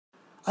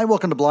Hi,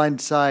 welcome to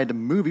Blindside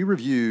Movie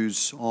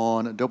Reviews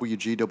on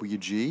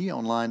WGWG,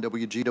 online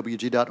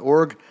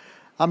WGWG.org.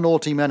 I'm Noel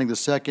T. Manning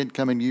II,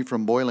 coming to you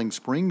from Boiling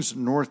Springs,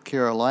 North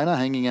Carolina,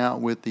 hanging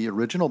out with the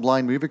original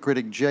blind movie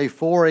critic Jay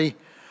Forey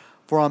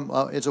from,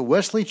 is it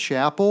Wesley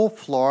Chapel,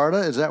 Florida?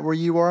 Is that where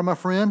you are, my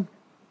friend?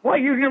 Well,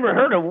 you've never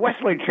heard of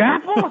Wesley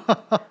Chapel?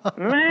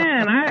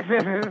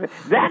 Man,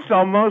 that's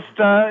almost,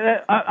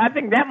 I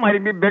think that might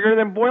be bigger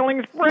than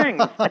Boiling Springs.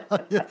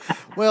 Yeah.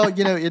 Well,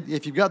 you know,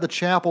 if you've got the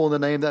chapel in the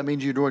name, that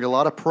means you're doing a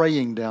lot of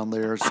praying down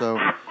there. So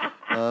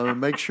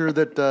make sure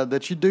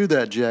that you do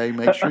that, Jay.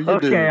 Make sure you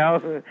do. Okay,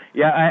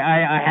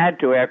 I had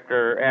to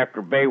after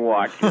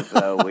Baywatch this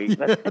week.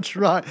 Yeah, that's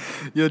right.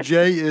 Yeah,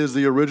 Jay is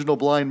the original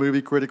blind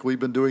movie critic. We've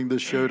been doing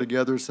this show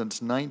together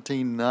since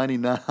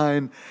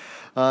 1999.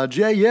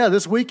 Jay, yeah,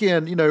 this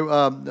weekend,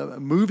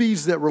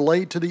 movies that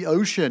relate to the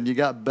ocean. You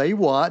got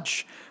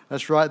Baywatch.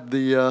 That's right.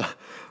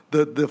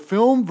 The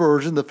film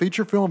version, the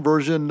feature film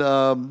version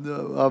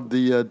of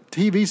the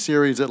TV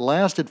series that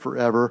lasted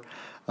forever.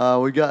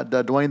 We got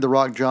Dwayne "The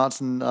Rock"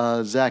 Johnson,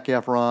 Zac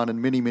Efron,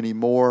 and many, many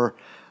more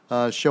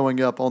showing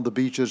up on the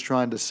beaches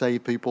trying to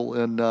save people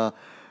in a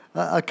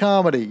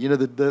comedy. You know,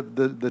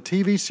 the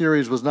TV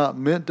series was not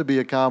meant to be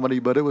a comedy,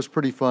 but it was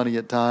pretty funny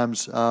at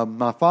times.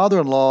 My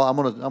father-in-law, I'm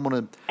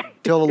gonna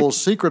tell a little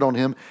secret on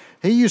him.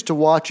 He used to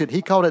watch it.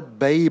 He called it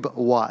Babe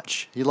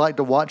Watch. He liked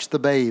to watch the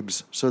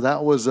babes. So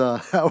that was him.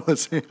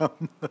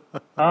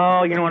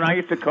 Oh, and I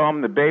used to call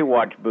them the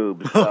Baywatch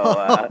boobs. So,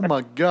 oh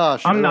my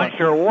gosh! I'm not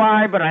sure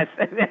why, but I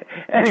said that.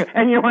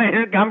 Anyway,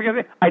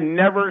 and I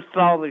never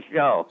saw the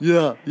show.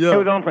 Yeah. It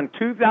was on from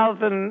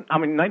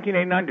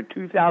 1989 to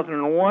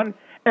 2001.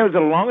 It was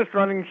the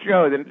longest-running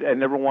show that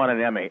never won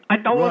an Emmy. I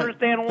don't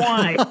understand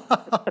why.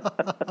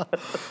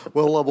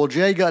 Well,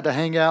 Jay got to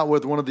hang out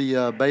with one of the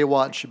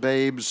Baywatch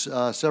babes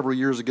several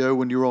years ago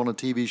when you were on a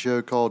TV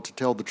show called To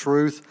Tell the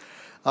Truth.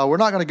 We're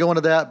not going to go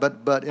into that,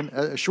 but in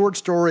a short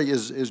story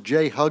is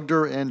Jay hugged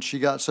her, and she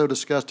got so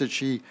disgusted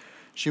she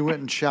went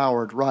and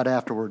showered right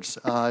afterwards.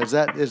 Is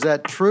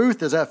that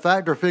truth? Is that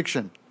fact or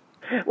fiction?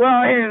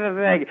 Well, here's the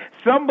thing.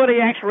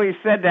 Somebody actually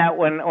said that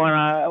when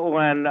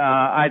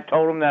I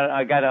told them that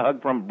I got a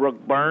hug from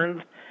Brooke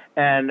Burns,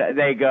 and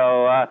they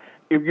go,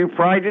 "If you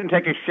probably didn't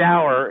take a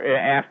shower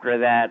after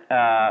that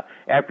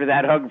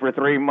hug for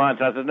 3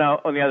 months." I said,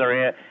 "No, on the other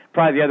hand,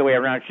 probably the other way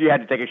around. She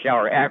had to take a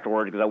shower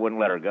afterwards because I wouldn't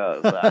let her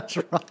go." So.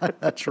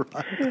 That's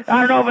right.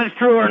 I don't know if it's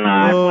true or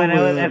not, but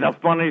it's a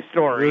funny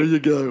story. There you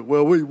go.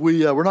 Well,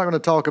 we're not going to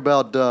talk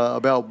about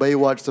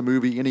Baywatch the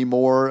movie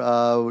anymore,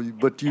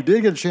 but you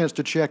did get a chance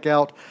to check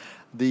out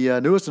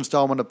the newest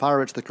installment of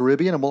Pirates of the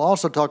Caribbean, and we'll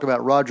also talk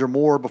about Roger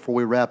Moore before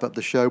we wrap up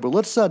the show. But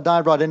let's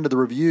dive right into the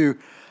review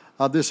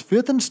of this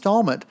fifth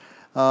installment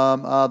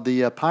of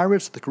the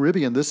Pirates of the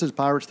Caribbean. This is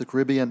Pirates of the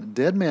Caribbean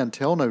Dead Man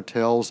Tell No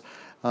Tales.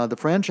 The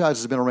franchise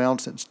has been around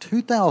since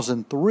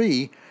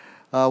 2003,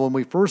 when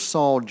we first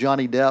saw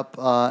Johnny Depp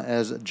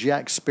as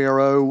Jack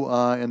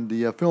Sparrow in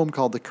the film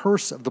called The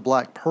Curse of the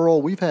Black Pearl.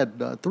 We've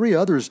had three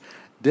others,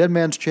 Dead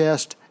Man's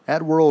Chest,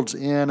 At World's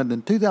End, and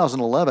then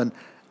 2011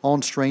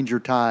 on Stranger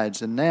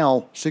Tides. And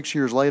now, 6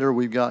 years later,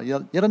 we've got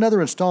yet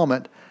another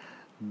installment,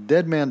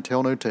 Dead Man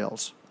Tell No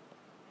Tales.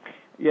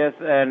 Yes,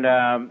 and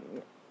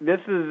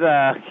this is,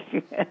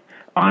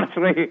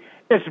 honestly,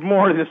 it's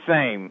more of the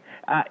same.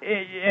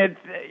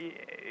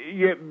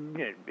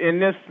 In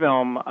this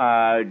film,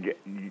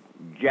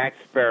 Jack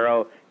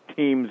Sparrow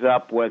teams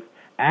up with,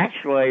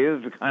 actually,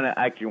 this is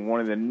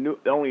one of the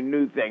only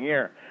new thing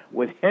here,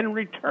 with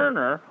Henry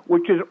Turner,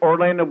 which is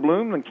Orlando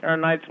Bloom and Keira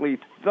Knightley's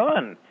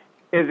son,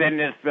 is in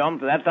this film,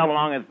 so that's how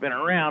long it's been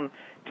around.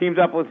 Teams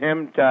up with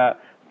him to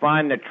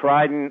find the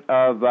trident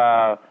of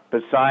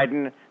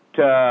Poseidon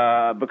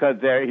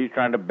because he's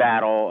trying to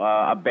battle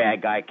a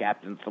bad guy,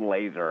 Captain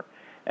Slazer.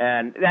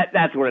 And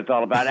that's what it's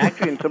all about.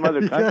 Actually, in some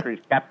other countries,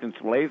 Captain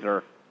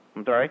Slazer.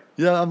 I'm sorry?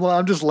 Yeah,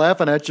 I'm just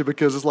laughing at you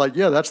because it's like,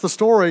 yeah, that's the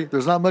story.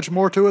 There's not much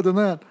more to it than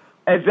that.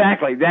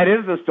 Exactly. That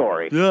is the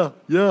story. Yeah.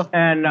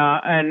 And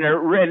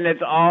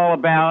it's all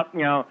about,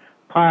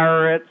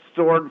 pirates,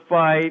 sword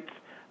fights.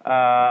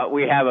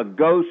 We have a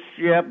ghost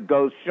ship,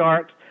 ghost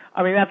sharks.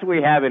 I mean, that's what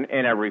we have in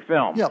every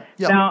film. Yeah.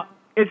 Now,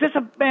 is this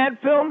a bad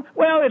film?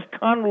 Well, it's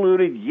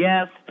convoluted,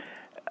 yes.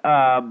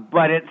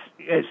 But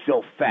it's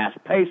so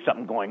fast-paced,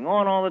 something going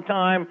on all the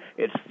time.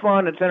 It's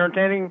fun, it's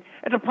entertaining.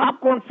 It's a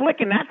popcorn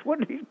flick, and that's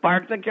what these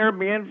Pirates of the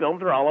Caribbean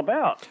films are all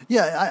about.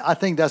 Yeah, I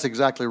think that's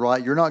exactly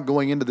right. You're not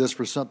going into this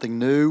for something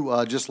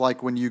new, just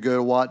like when you go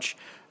to watch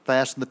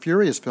Fast and the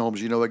Furious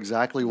films, you know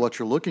exactly what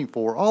you're looking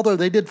for. Although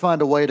they did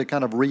find a way to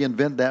kind of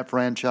reinvent that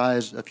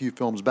franchise a few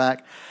films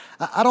back.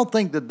 I don't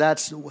think that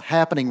that's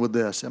happening with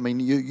this. I mean,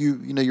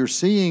 you're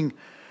seeing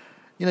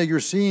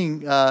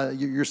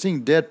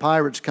dead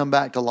pirates come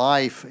back to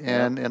life,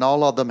 and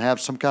all of them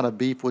have some kind of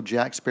beef with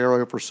Jack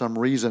Sparrow for some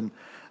reason.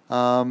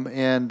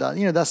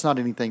 That's not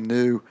anything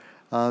new.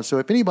 So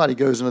if anybody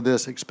goes into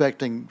this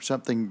expecting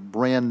something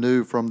brand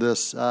new from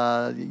this,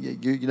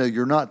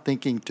 you're not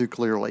thinking too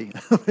clearly.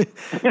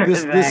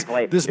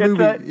 Exactly. This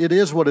movie, it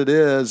is what it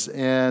is,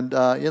 and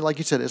like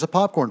you said, it's a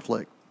popcorn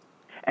flick.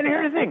 And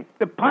here's the thing: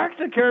 the Pirates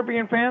of the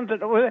Caribbean fans,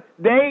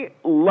 they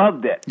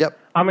loved it. Yep.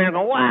 I mean,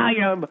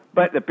 wow,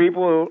 but the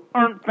people who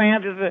aren't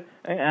fans,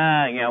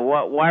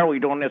 why are we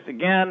doing this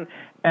again?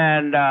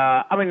 And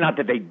I mean, not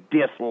that they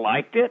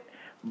disliked it,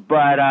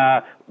 but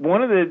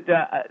one of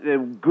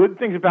the good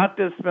things about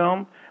this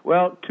film,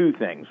 well, two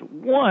things.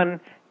 One,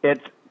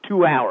 it's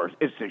 2 hours.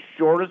 It's the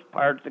shortest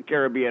Pirates of the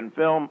Caribbean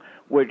film,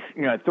 which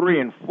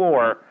 3 and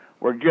 4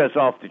 were just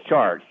off the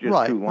charts,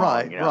 just too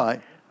long.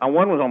 Right. And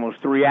one was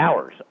almost 3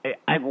 hours.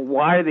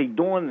 Why are they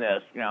doing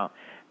this?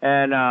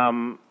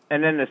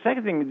 And then the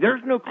second thing,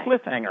 there's no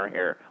cliffhanger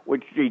here,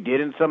 which they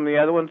did in some of the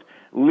other ones,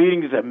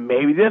 leading to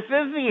maybe this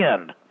is the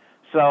end.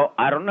 So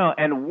I don't know.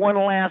 And one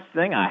last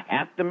thing I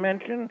have to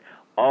mention: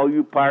 all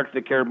you Pirates of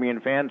the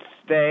Caribbean fans,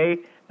 stay.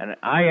 And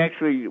I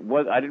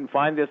didn't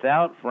find this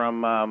out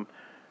from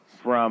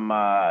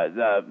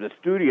the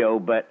studio,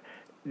 but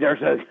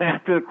there's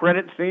after the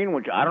credit scene,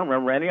 which I don't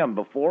remember any of them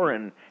before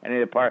in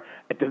any of the part.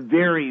 At the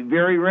very,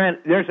 very end,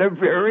 there's a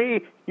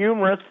very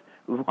humorous.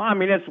 I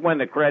mean, it's when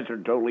the credits are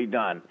totally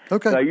done.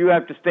 Okay. So you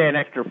have to stay an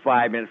extra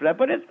 5 minutes for that,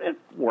 but it's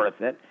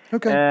worth it.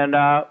 Okay. And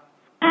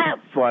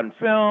fun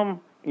film.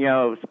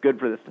 It's good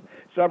for the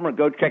summer.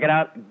 Go check it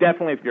out.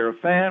 Definitely, if you're a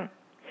fan.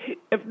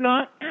 If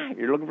not,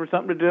 you're looking for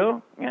something to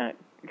do. Yeah,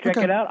 check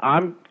it out.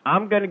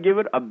 I'm going to give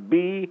it a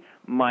B-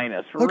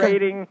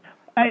 rating.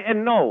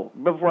 And no,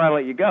 before I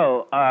let you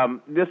go, I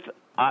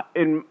want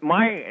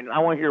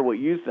to hear what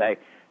you say.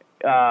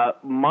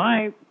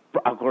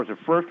 Of course, the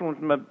first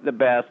one's the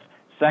best.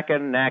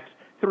 Second, next,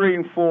 3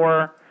 and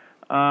 4,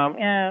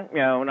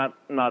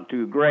 not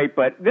too great.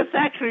 But this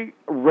actually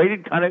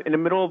rated kind of in the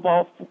middle of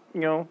all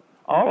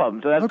of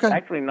them. So that's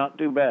actually not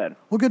too bad.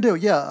 Well, good deal.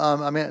 Yeah.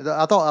 I mean,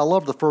 I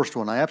loved the first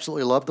one. I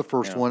absolutely loved the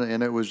first one,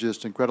 and it was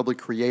just incredibly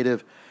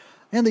creative.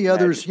 And the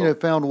others,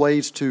 found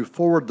ways to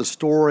forward the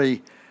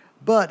story,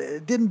 but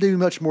it didn't do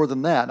much more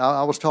than that.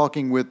 I was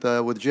talking with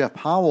Jeff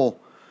Powell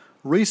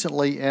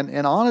recently,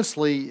 and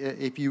honestly,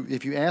 if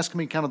you ask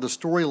me kind of the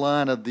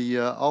storyline of the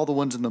all the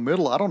ones in the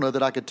middle, I don't know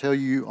that I could tell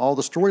you all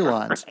the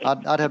storylines.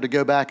 Right. I'd have to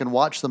go back and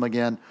watch them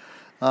again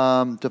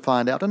to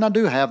find out. And I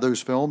do have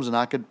those films, and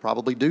I could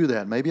probably do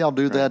that. Maybe I'll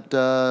do that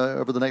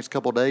over the next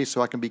couple of days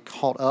so I can be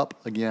caught up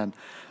again.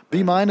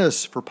 B-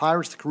 for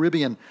Pirates of the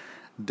Caribbean.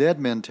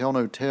 Dead Men Tell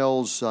No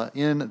Tales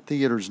in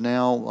theaters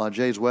now.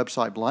 Jay's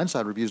website,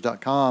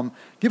 blindsidereviews.com.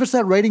 Give us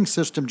that rating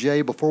system,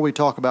 Jay, before we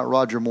talk about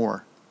Roger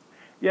Moore.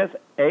 Yes,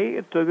 A,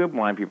 it's so good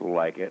blind people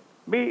like it.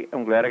 B,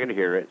 I'm glad I could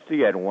hear it.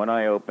 C, I had one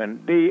eye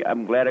open. D,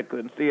 I'm glad I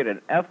couldn't see it. And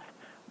F,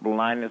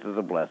 blindness is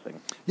a blessing.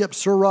 Yep,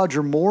 Sir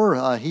Roger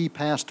Moore, he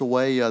passed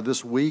away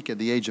this week at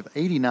the age of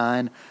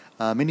 89.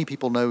 Many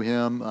people know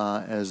him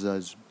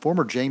as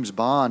former James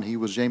Bond. He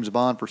was James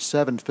Bond for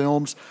 7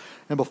 films.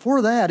 And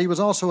before that, he was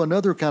also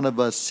another kind of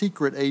a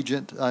secret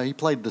agent. He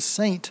played the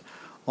Saint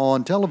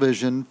on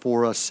television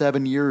for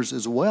 7 years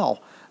as well.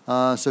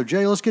 So,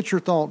 Jay, let's get your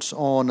thoughts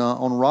on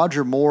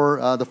Roger Moore,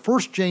 the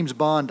first James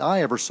Bond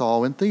I ever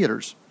saw in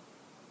theaters.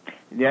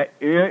 Yeah,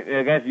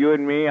 I guess you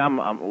and me, I'm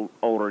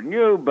older than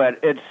you, but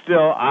it's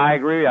still, I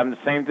agree, I'm the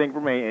same thing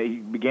for me. He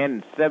began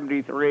in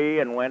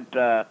 73 and went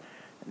 85.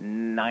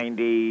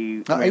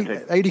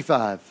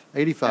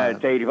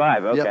 85. To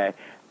 85, okay.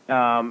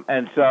 Yep.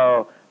 And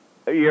so,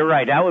 you're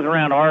right, that was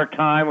around our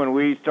time when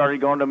we started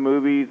going to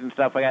movies and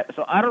stuff like that.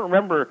 So I don't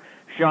remember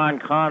Sean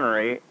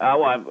Connery.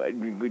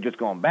 We're just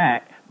going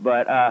back.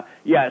 But,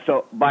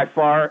 so by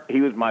far, he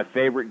was my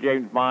favorite.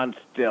 James Bond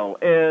still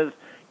is.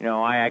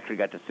 I actually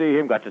got to see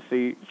him, got to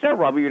see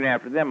several of you, and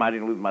after them, I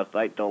didn't lose my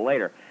sight till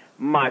later.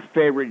 My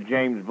favorite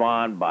James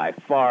Bond by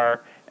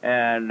far,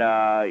 and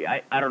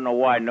I don't know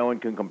why no one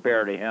can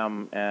compare to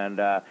him. And,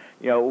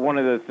 one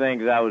of the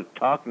things, I was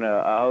talking to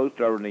a host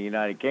over in the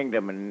United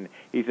Kingdom, and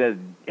he says,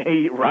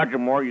 Roger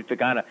Moore used to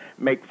kind of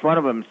make fun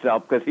of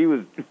himself because he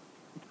was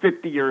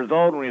 50 years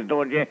old when he was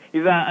doing James.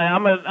 He's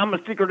I'm a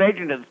secret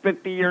agent that's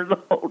 50 years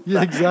old.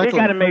 Yeah, exactly. He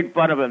kind of made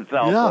fun of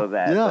himself for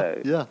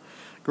that. Yeah.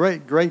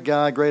 Great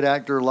guy, great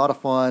actor, a lot of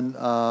fun,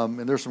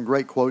 and there's some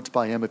great quotes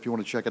by him if you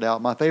want to check it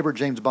out. My favorite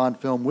James Bond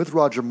film with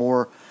Roger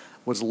Moore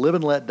was Live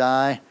and Let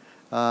Die.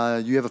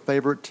 You have a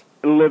favorite?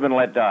 Live and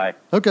Let Die.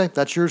 Okay,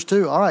 that's yours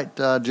too. All right,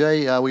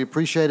 Jay, we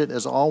appreciate it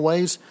as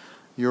always.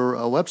 Your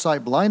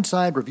website,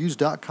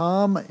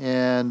 blindsidereviews.com,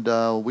 and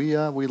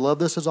we love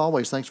this as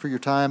always. Thanks for your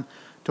time.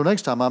 Till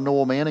next time, I'm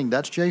Noel Manning.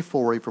 That's Jay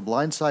Forey for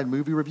Blindside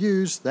Movie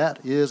Reviews. That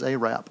is a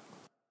wrap.